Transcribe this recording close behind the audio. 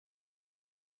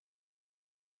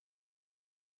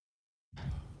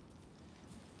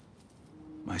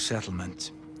my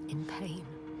settlement. In pain.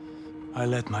 I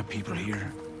led my people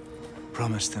here,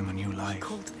 promised them a new life. You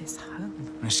called this home.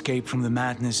 An escape from the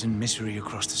madness and misery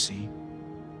across the sea.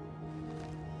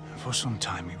 For some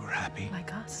time we were happy.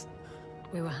 Like us.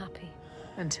 We were happy.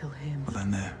 Until him. But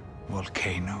then the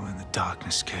volcano and the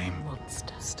darkness came.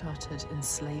 Monster. Started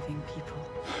enslaving people.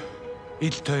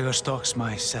 Illtauga stalks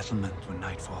my settlement when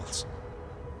night falls.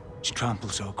 She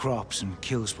tramples our crops and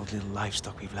kills what little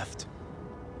livestock we've left.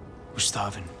 We're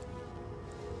starving.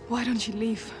 Why don't you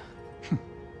leave?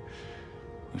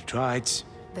 We've tried.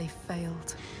 They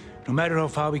failed. No matter how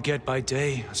far we get by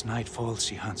day, as night falls,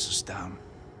 she hunts us down.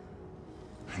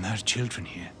 And there are children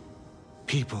here.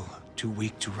 People too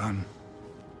weak to run.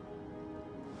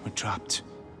 We're trapped.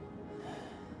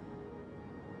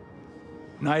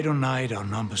 Night on night, our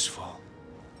numbers fall.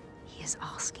 He is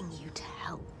asking you to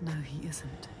help. No, he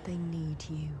isn't. They need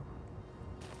you.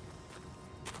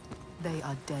 They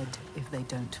are dead if they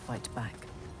don't fight back.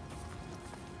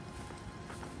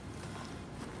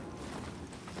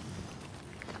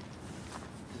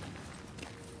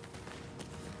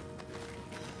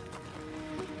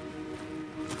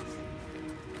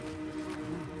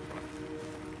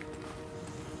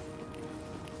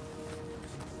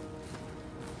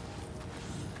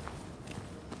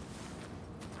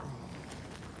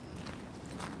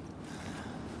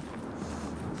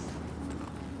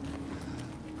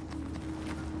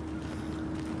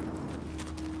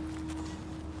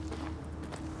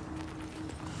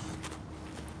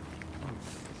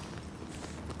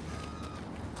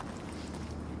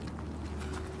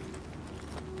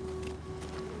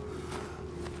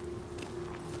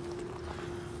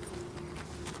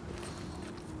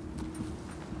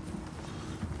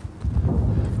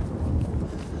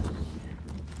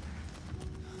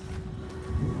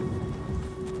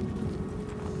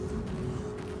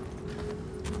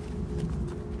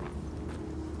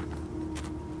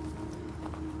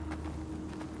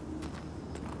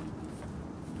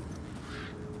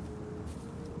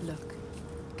 Look,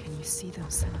 can you see them,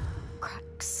 Senua?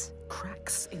 Cracks.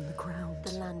 Cracks in the ground.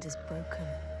 The land is broken.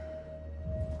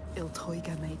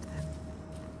 Illtauga made them.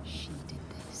 She did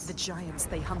this. The giants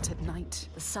they hunt at night.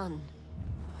 The sun.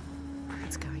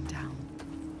 It's going down.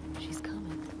 She's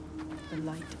coming. The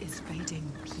light is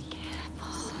fading. Be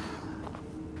careful.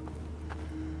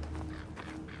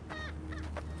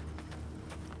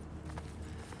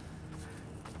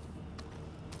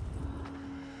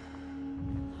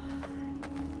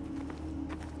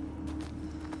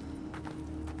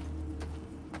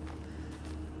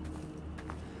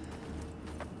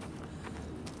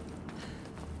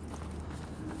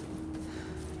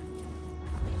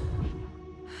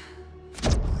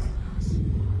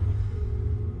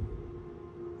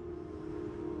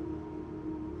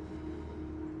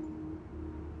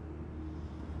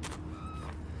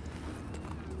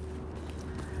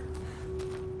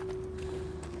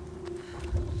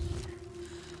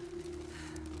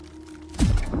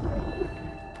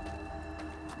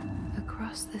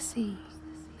 Across the sea,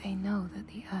 they know that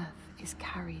the earth is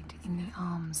carried in the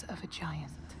arms of a giant.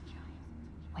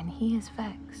 When he is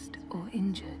vexed or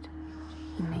injured,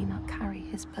 he may not carry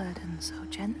his burden so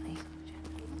gently,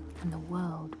 and the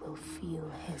world will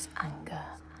feel his anger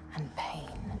and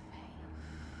pain.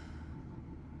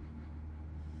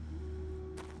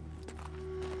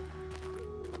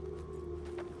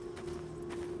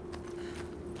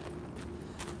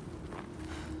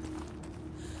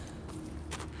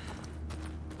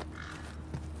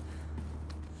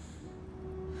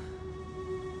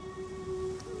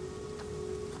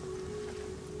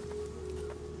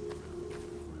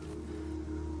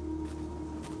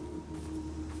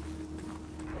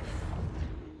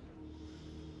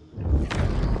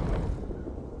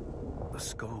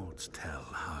 Skalds tell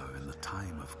how, in the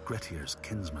time of Grettir's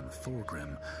kinsman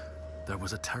Thorgrim, there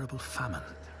was a terrible famine.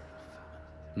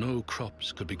 No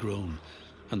crops could be grown,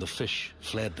 and the fish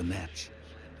fled the nets.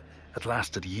 It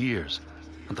lasted years,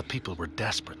 and the people were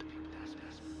desperate.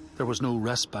 There was no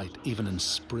respite even in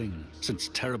spring, since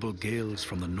terrible gales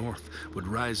from the north would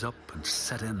rise up and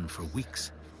set in for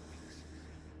weeks.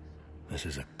 This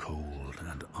is a cold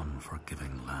and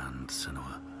unforgiving land,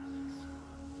 Senua.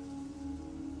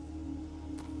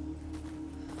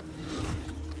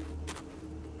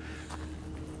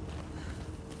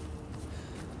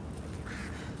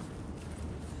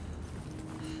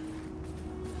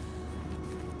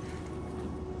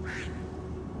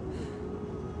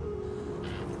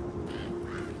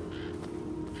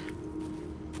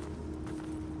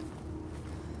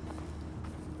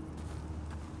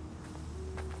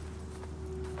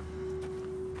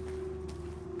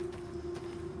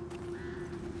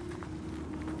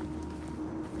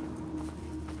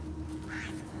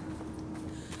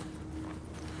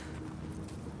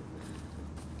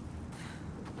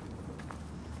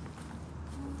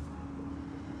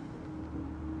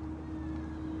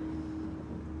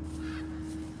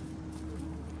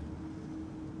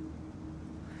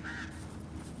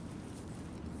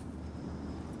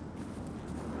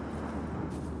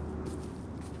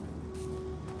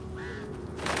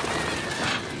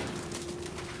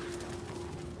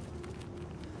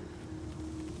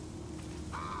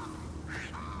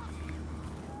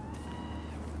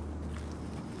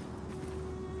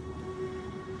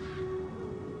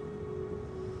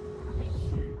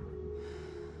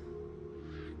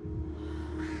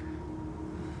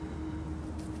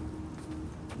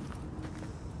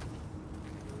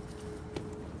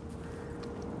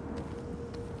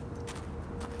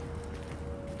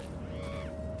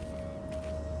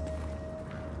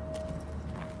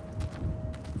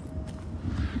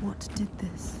 What did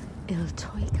this?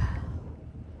 Iltoiga.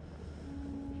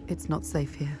 It's not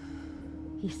safe here.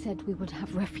 He said we would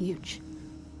have refuge.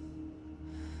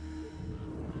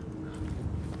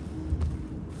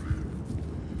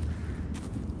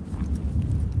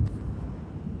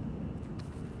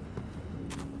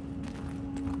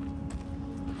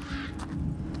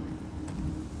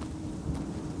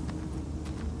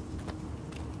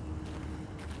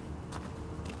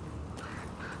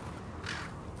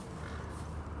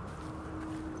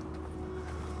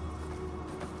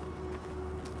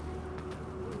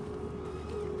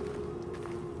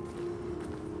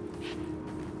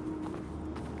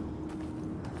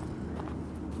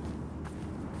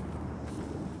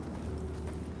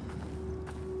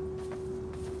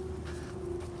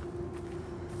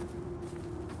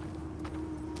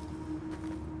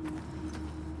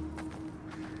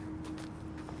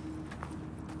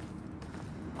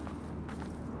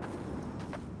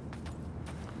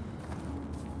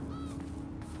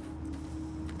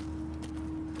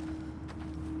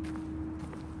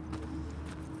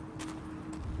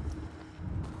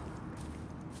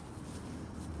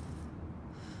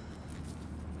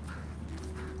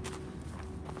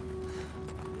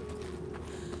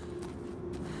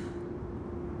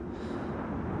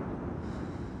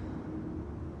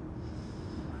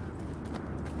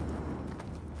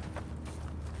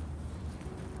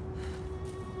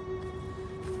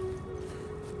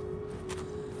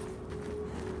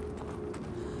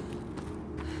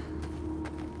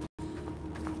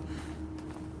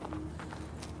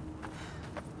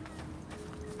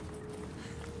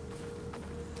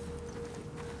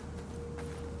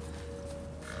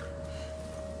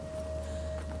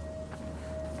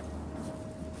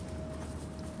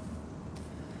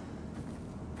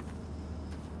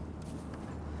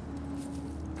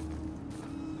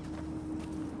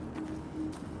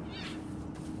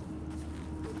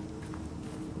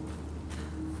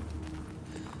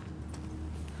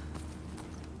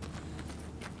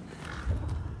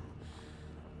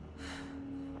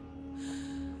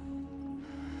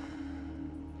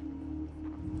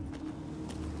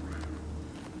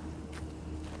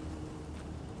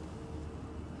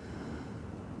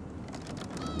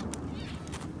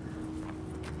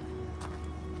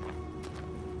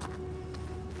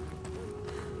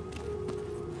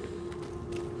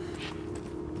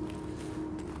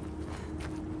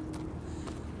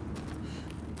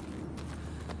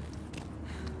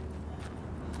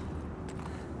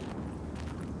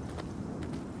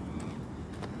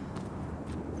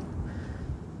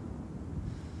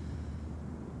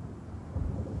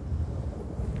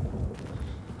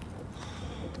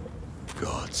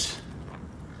 Gods.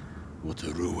 What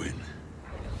a ruin.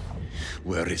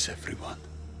 Where is everyone?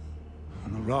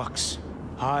 On the rocks.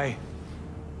 High.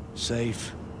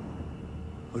 Safe.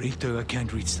 But I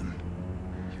can't reach them.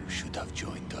 You should have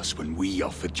joined us when we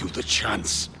offered you the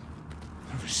chance.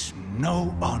 There is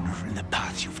no honor in the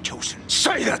path you've chosen.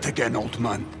 Say that again, old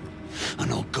man,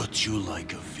 and I'll gut you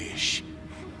like a fish.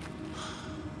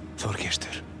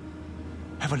 Thorgestur,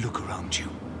 have a look around you.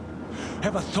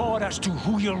 Have a thought as to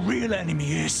who your real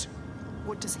enemy is.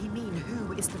 What does he mean?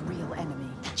 Who is the real enemy?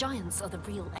 The giants are the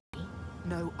real enemy.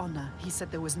 No honor. He said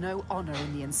there was no honor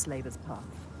in the enslaver's path.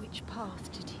 Which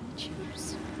path did he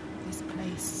choose? This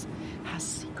place has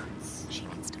secrets. She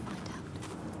needs to find out.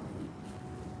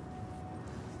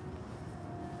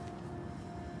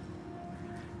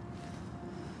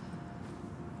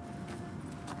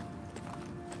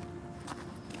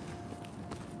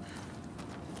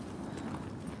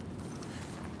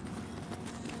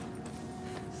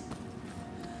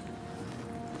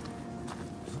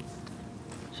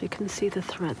 She can see the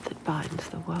thread that binds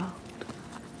the world,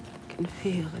 can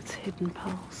feel its hidden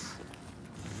pulse,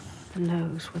 and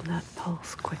knows when that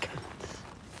pulse quickens.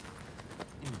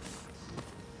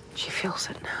 She feels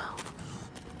it now,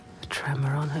 a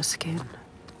tremor on her skin,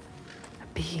 a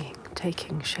being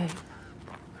taking shape.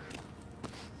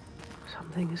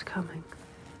 Something is coming.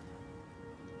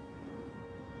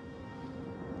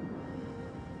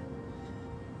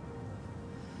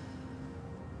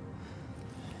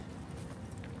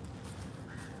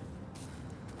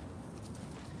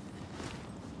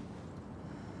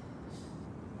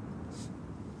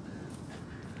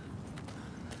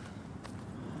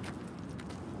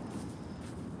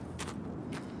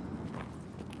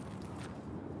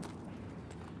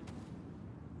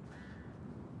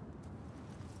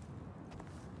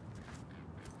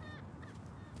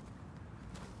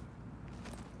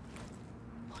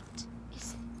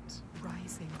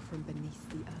 From beneath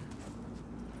the earth.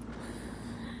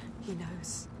 He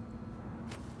knows.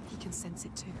 He can sense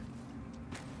it too.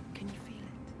 Can you feel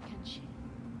it? Can she?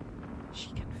 She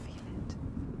can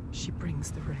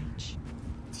brings the rage.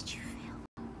 Did you feel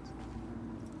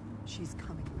that? She's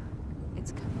coming back.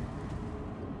 It's coming.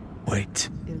 Wait.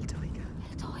 Iltoiga.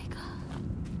 Iltoiga.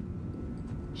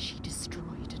 She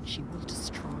destroyed and she will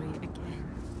destroy again.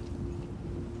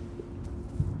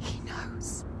 He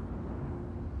knows.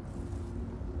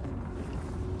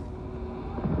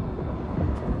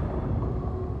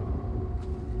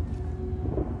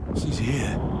 She's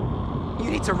here. You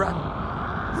need to run.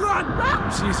 Run!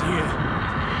 Run! She's here.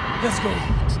 Let's go.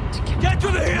 Get to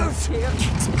the hills! Get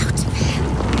out of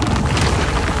here.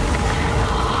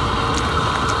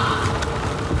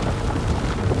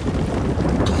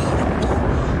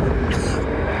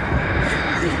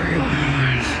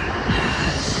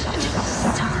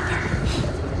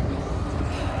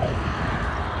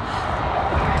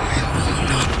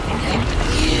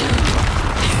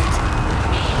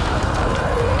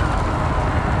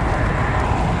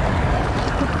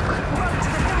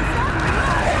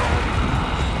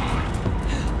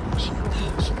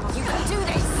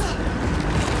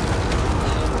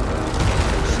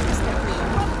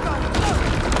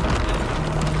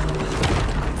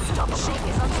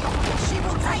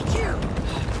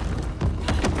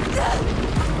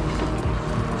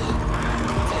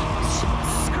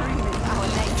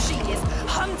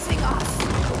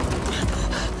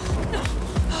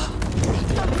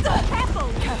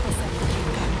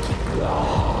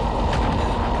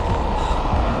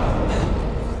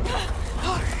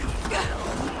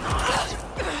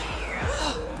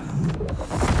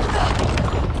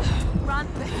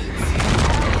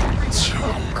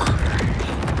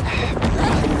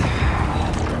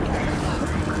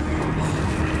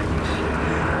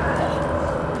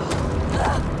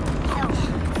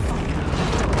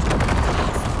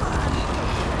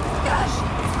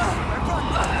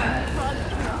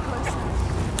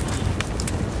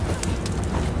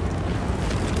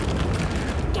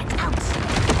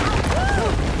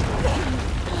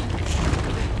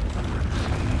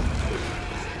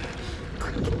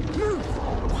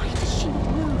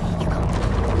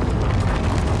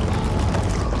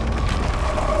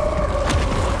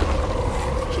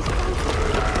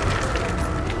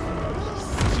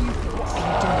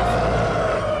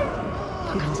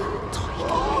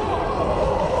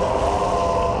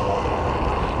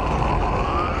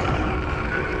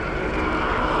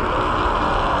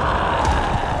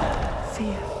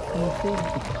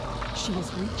 She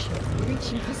is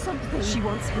reaching for something. She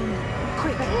wants him.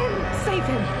 Quick, save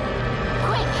him.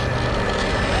 Quick!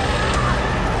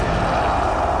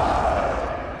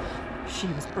 She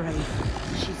was brave.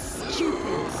 She's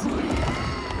stupid.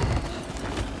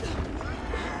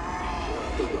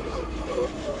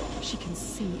 She can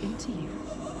see into you.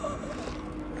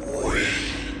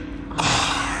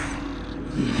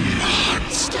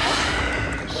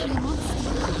 She wants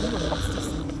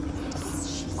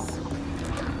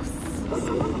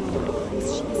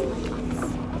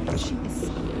She is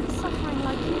suffering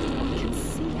like you. I can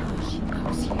see her. She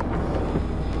knows you.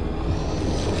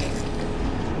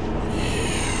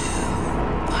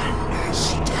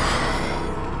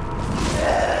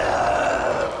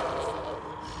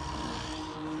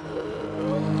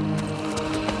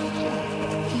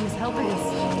 He is helping us.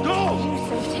 Go! You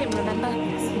saved him, remember?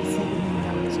 Yes, he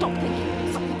saved me. Stop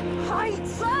thinking. Stop thinking. Hide!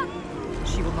 Run!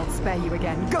 She will not spare you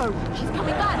again. Go! She's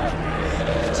coming back.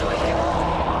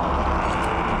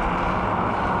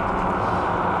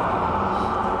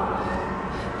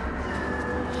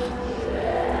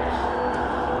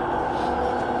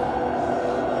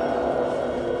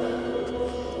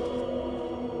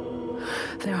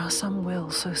 There are some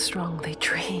wills so strong they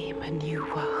dream a new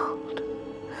world,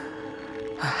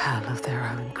 a hell of their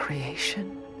own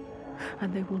creation,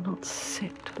 and they will not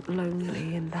sit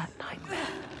lonely in that nightmare.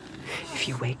 If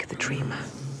you wake the dreamer,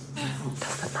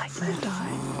 does the nightmare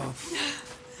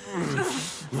die?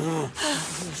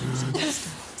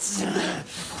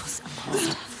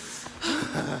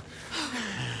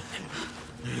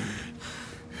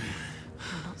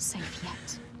 You're not safe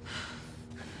yet.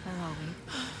 Where are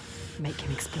we? Make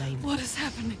him explain. What is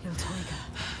happening? Iltoiga.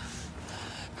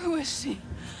 Who is she?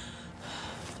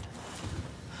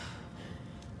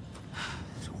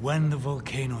 So when the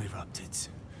volcano erupted,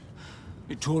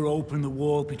 it tore open the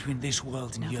wall between this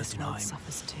world and Now this world Jotunheim.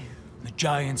 suffers too. The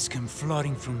giants came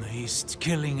flooding from the east,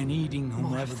 killing and eating More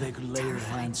whomever of they them, could lay their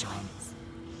terrifying hands on. giants.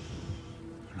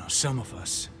 Now some of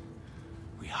us,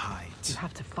 we hide, You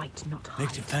have to fight, not hide.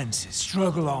 make defenses,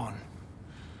 struggle on.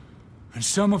 And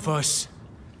some of us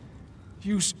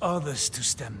use others to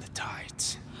stem the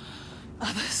tides.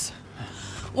 Others?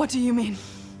 What do you mean?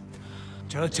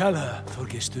 Shall I tell her,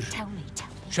 Thorgestur? Tell me.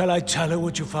 Shall I tell her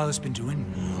what your father's been doing?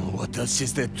 What else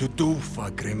is there to do,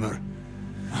 Fagrimur?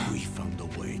 We found a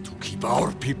way to keep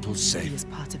our people He safe. is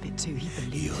part of it too. He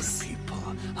Your believes. people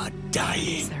are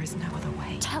dying. There is no other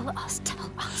way. Tell us,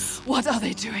 tell us. What are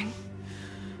they doing?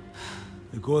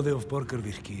 The Gode of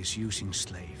Borgarvirki is using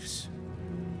slaves.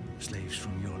 Slaves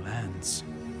from your lands.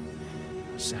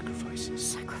 Sacrifices.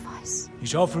 Sacrifice.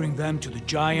 He's offering them to the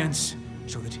giants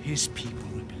so that his people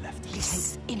will be left He alone.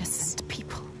 takes innocent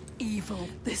people. Evil.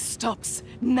 This stops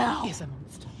now. He is a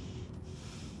monster.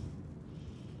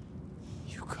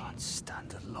 You can't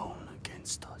stand alone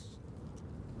against us.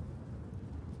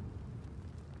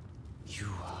 You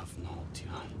have no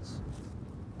chance.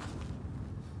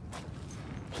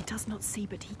 He does not see,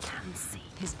 but he can see.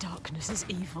 His darkness is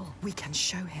evil. We can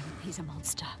show him. He's a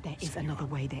monster. There is another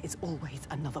way. There is always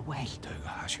another way. Tega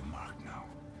has you marked now.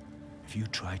 If you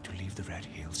try to leave the Red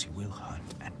Hills, he will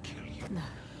hunt and kill you. No.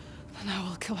 Then I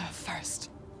will kill her first.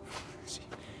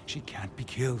 She can't be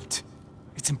killed.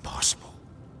 It's impossible.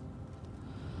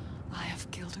 I have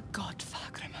killed a god,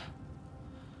 Fagrima.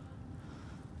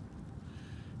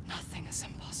 Nothing is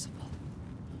impossible.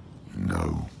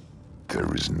 No,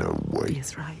 there is no He way.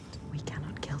 is right. We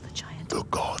cannot kill the giant. The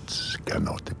gods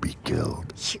cannot be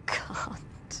killed. You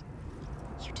can't.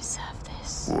 You deserve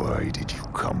this. Why did you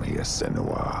come here,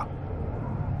 Senua?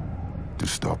 To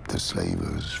stop the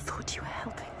slavers, Thought you were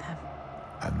helping them.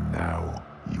 and now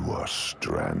you are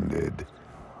stranded.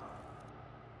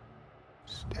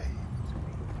 Stay.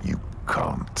 You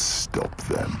can't stop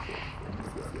them.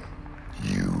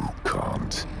 You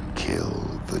can't kill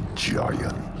the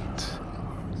giant.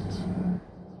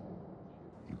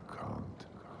 You can't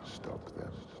stop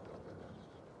them.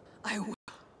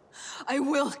 I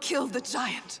will kill the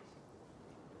giant.